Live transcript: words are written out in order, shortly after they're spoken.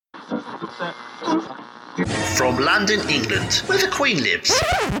From London, England, where the Queen lives.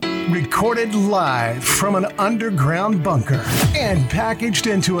 Recorded live from an underground bunker and packaged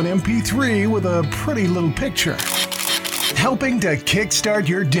into an MP3 with a pretty little picture. Helping to kickstart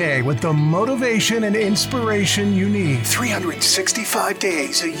your day with the motivation and inspiration you need 365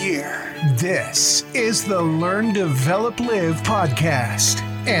 days a year. This is the Learn, Develop, Live podcast.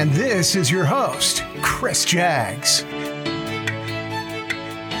 And this is your host, Chris Jaggs.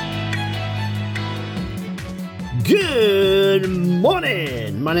 Good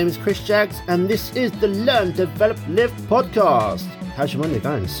morning! My name is Chris Jaggs and this is the Learn, Develop, Live podcast. How's your Monday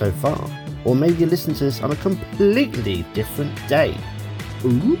going so far? Or maybe you listen to this on a completely different day.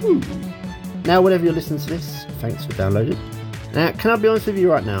 Ooh! Now, whenever you're listening to this, thanks for downloading. Now, can I be honest with you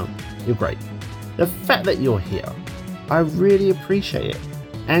right now? You're great. The fact that you're here, I really appreciate it.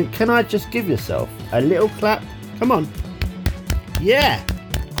 And can I just give yourself a little clap? Come on. Yeah!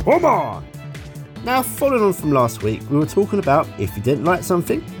 Come on! Now, following on from last week, we were talking about if you didn't like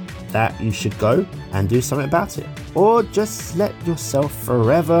something, that you should go and do something about it. Or just let yourself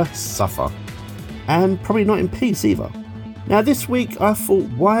forever suffer. And probably not in peace either. Now, this week, I thought,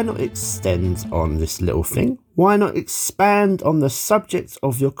 why not extend on this little thing? Why not expand on the subject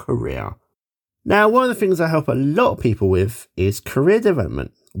of your career? Now, one of the things I help a lot of people with is career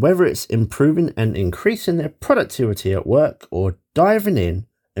development. Whether it's improving and increasing their productivity at work or diving in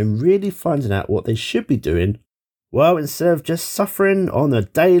and really finding out what they should be doing, well, instead of just suffering on a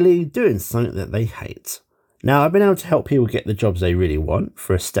daily doing something that they hate. Now, I've been able to help people get the jobs they really want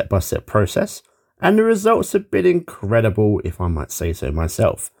through a step-by-step process, and the results have been incredible, if I might say so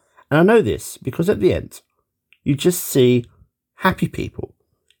myself. And I know this because at the end, you just see happy people.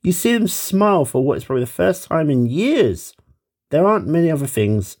 You see them smile for what is probably the first time in years. There aren't many other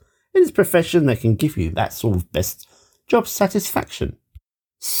things in this profession that can give you that sort of best job satisfaction.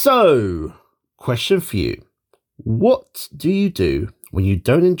 So, question for you. What do you do when you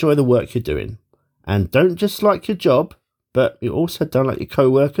don't enjoy the work you're doing and don't just like your job, but you also don't like your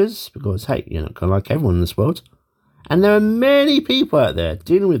co-workers? Because, hey, you're not going to like everyone in this world. And there are many people out there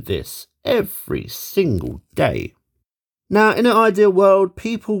dealing with this every single day. Now, in an ideal world,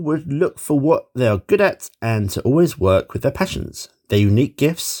 people would look for what they are good at and to always work with their passions, their unique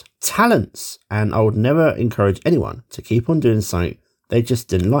gifts, talents, and I would never encourage anyone to keep on doing something they just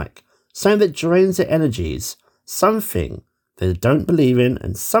didn't like, something that drains their energies, something they don't believe in,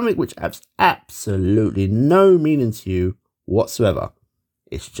 and something which has absolutely no meaning to you whatsoever.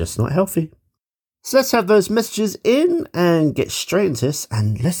 It's just not healthy. So let's have those messages in and get straight into this,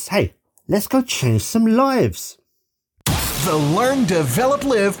 and let's go change some lives. The Learn, Develop,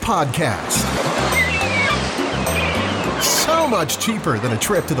 Live podcast. So much cheaper than a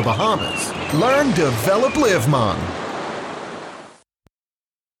trip to the Bahamas. Learn, Develop, Live, Mom.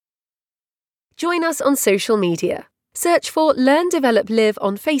 Join us on social media. Search for Learn, Develop, Live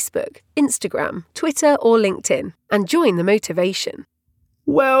on Facebook, Instagram, Twitter or LinkedIn and join the motivation.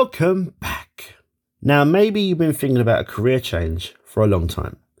 Welcome back. Now, maybe you've been thinking about a career change for a long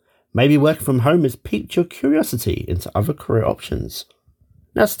time. Maybe working from home has piqued your curiosity into other career options.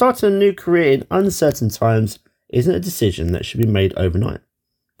 Now, starting a new career in uncertain times isn't a decision that should be made overnight.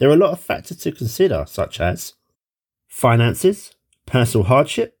 There are a lot of factors to consider, such as finances, personal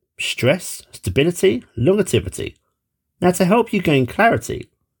hardship, stress, stability, longevity. Now, to help you gain clarity,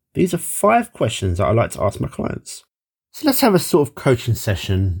 these are 5 questions that I like to ask my clients. So let's have a sort of coaching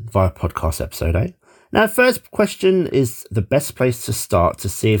session via podcast episode, eh? Now, the first question is the best place to start to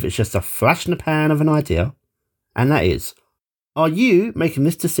see if it's just a flash in the pan of an idea. And that is, are you making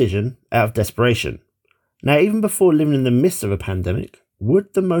this decision out of desperation? Now, even before living in the midst of a pandemic,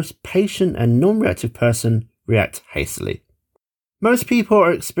 would the most patient and non-reactive person react hastily? Most people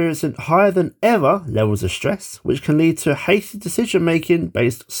are experiencing higher than ever levels of stress, which can lead to hasty decision making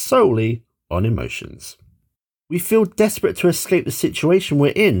based solely on emotions. We feel desperate to escape the situation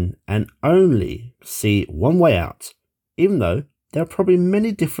we're in and only see one way out, even though there are probably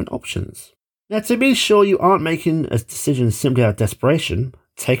many different options. Now, to be sure you aren't making a decision simply out of desperation,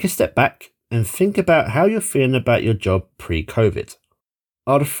 take a step back and think about how you're feeling about your job pre-COVID.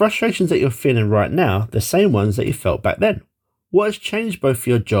 Are the frustrations that you're feeling right now the same ones that you felt back then? What has changed both for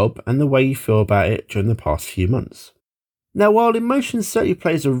your job and the way you feel about it during the past few months? Now, while emotion certainly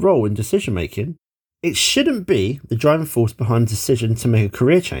plays a role in decision making, it shouldn't be the driving force behind the decision to make a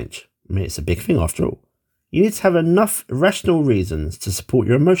career change. I mean, it's a big thing after all. You need to have enough rational reasons to support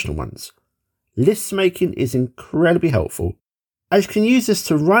your emotional ones. List making is incredibly helpful, as you can use this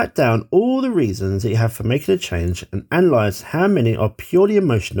to write down all the reasons that you have for making a change and analyse how many are purely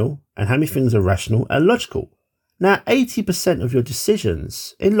emotional and how many things are rational and logical. Now, 80% of your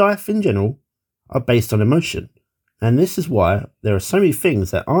decisions in life in general are based on emotion. And this is why there are so many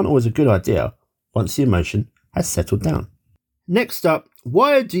things that aren't always a good idea once the emotion has settled down. Next up,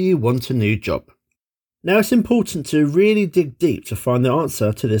 why do you want a new job? Now, it's important to really dig deep to find the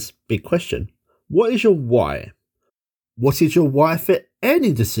answer to this big question. What is your why? What is your why for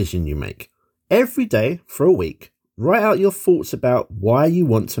any decision you make? Every day for a week, write out your thoughts about why you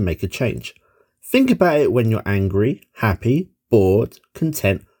want to make a change. Think about it when you're angry, happy, bored,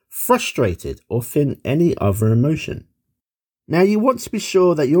 content, frustrated, or feel any other emotion. Now, you want to be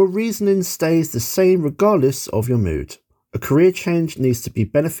sure that your reasoning stays the same regardless of your mood. A career change needs to be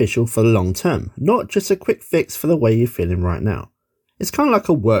beneficial for the long term, not just a quick fix for the way you're feeling right now. It's kind of like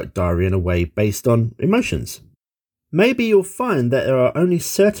a work diary in a way based on emotions. Maybe you'll find that there are only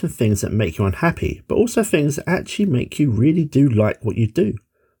certain things that make you unhappy, but also things that actually make you really do like what you do.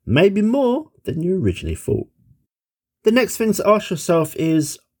 Maybe more than you originally thought. The next thing to ask yourself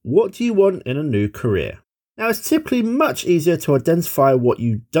is, what do you want in a new career? Now, it's typically much easier to identify what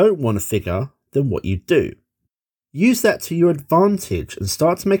you don't want to figure than what you do. Use that to your advantage and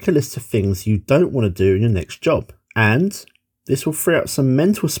start to make a list of things you don't want to do in your next job. And this will free up some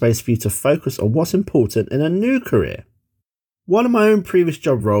mental space for you to focus on what's important in a new career. One of my own previous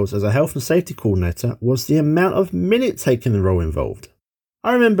job roles as a health and safety coordinator was the amount of minute-taking the role involved.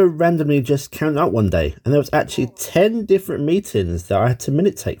 I remember randomly just counting up one day, and there was actually 10 different meetings that I had to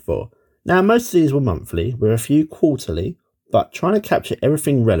minute take for. Now, most of these were monthly, with a few quarterly, but trying to capture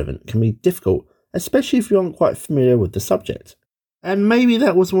everything relevant can be difficult, especially if you aren't quite familiar with the subject. And maybe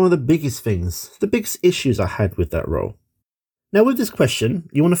that was one of the biggest issues I had with that role. Now, with this question,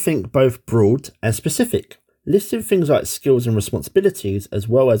 you want to think both broad and specific, listing things like skills and responsibilities as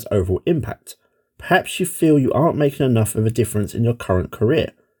well as overall impact. Perhaps you feel you aren't making enough of a difference in your current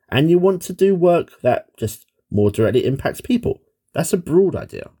career, and you want to do work that just more directly impacts people. That's a broad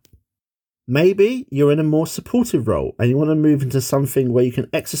idea. Maybe you're in a more supportive role and you want to move into something where you can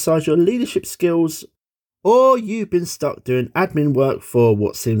exercise your leadership skills, or you've been stuck doing admin work for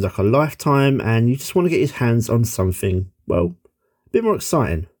what seems like a lifetime and you just want to get your hands on something, well, a bit more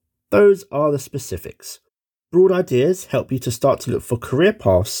exciting. Those are the specifics. Broad ideas help you to start to look for career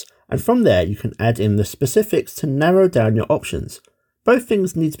paths, and from there you can add in the specifics to narrow down your options. Both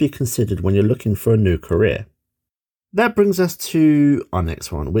things need to be considered when you're looking for a new career. That brings us to our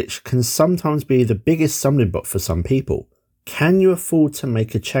next one, which can sometimes be the biggest stumbling block for some people. Can you afford to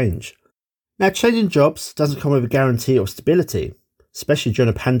make a change? Now, changing jobs doesn't come with a guarantee of stability, especially during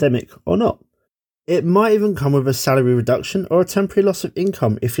a pandemic or not. It might even come with a salary reduction or a temporary loss of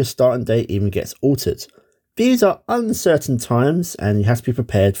income if your starting date even gets altered. These are uncertain times and you have to be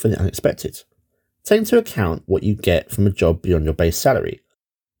prepared for the unexpected. Take into account what you get from a job beyond your base salary.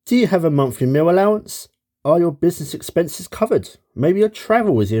 Do you have a monthly meal allowance? Are your business expenses covered? Maybe your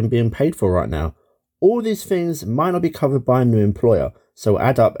travel is even being paid for right now. All these things might not be covered by a new employer, so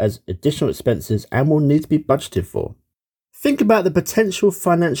add up as additional expenses and will need to be budgeted for. Think about the potential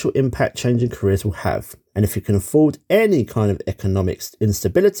financial impact changing careers will have, and if you can afford any kind of economic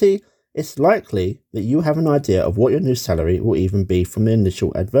instability, it's likely that you have an idea of what your new salary will even be from the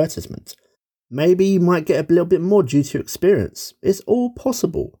initial advertisement. Maybe you might get a little bit more due to your experience. It's all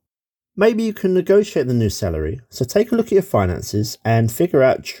possible. Maybe you can negotiate the new salary, so take a look at your finances and figure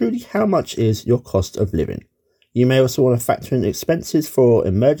out truly how much is your cost of living. You may also want to factor in expenses for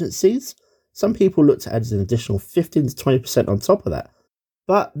emergencies. Some people look to add an additional 15 to 20% on top of that.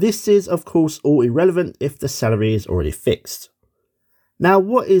 But this is, of course, all irrelevant if the salary is already fixed. Now,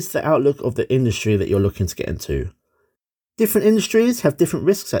 what is the outlook of the industry that you're looking to get into? Different industries have different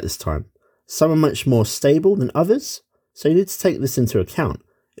risks at this time. Some are much more stable than others, so you need to take this into account.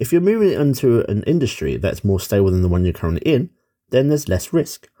 If you're moving into an industry that's more stable than the one you're currently in, then there's less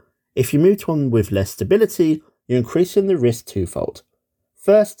risk. If you move to one with less stability, you're increasing the risk twofold.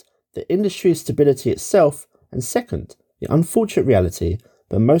 First, the industry's stability itself, and second, the unfortunate reality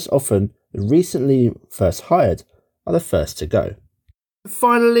that most often the recently first hired are the first to go.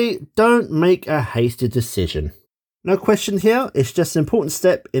 Finally, don't make a hasty decision. No question here, it's just an important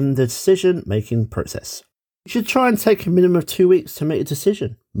step in the decision-making process. You should try and take a minimum of 2 weeks to make a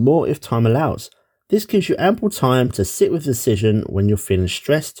decision, more if time allows. This gives you ample time to sit with the decision when you're feeling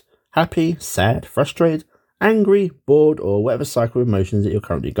stressed, happy, sad, frustrated, angry, bored, or whatever cycle of emotions that you're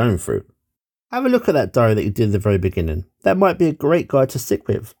currently going through. Have a look at that diary that you did at the very beginning. That might be a great guide to stick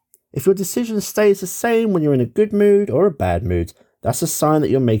with. If your decision stays the same when you're in a good mood or a bad mood, that's a sign that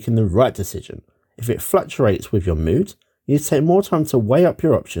you're making the right decision. If it fluctuates with your mood, you need to take more time to weigh up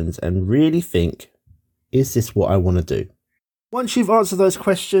your options and really think, is this what I want to do? Once you've answered those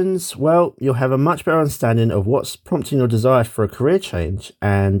questions, well, you'll have a much better understanding of what's prompting your desire for a career change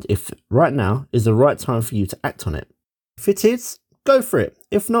and if right now is the right time for you to act on it. If it is, go for it.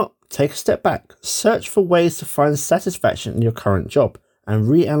 If not, take a step back. Search for ways to find satisfaction in your current job and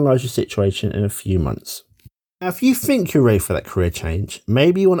reanalyze your situation in a few months. Now, if you think you're ready for that career change,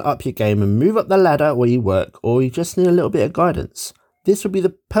 maybe you want to up your game and move up the ladder where you work, or you just need a little bit of guidance. This would be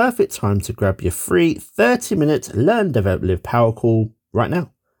the perfect time to grab your free 30-minute Learn, Develop, Live power call right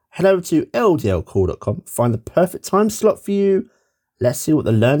now. Head over to ldlcall.com, find the perfect time slot for you. Let's see what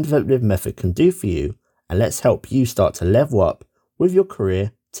the Learn, Develop, Live method can do for you, and let's help you start to level up with your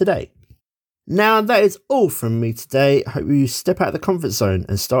career today. Now, that is all from me today. I hope you step out of the comfort zone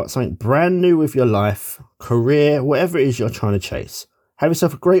and start something brand new with your life, career, whatever it is you're trying to chase. Have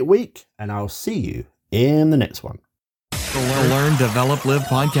yourself a great week, and I'll see you in the next one. The Learn, Develop, Live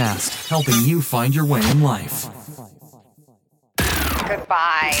podcast, helping you find your way in life.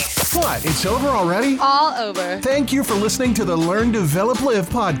 Goodbye. What? It's over already? All over. Thank you for listening to the Learn, Develop, Live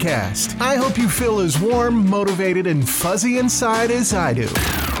podcast. I hope you feel as warm, motivated, and fuzzy inside as I do.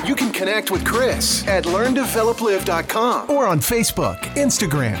 You can connect with Chris at LearnDevelopLive.com or on Facebook,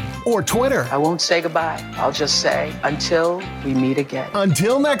 Instagram, or Twitter. I won't say goodbye. I'll just say until we meet again.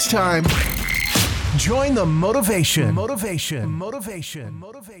 Until next time, join the motivation.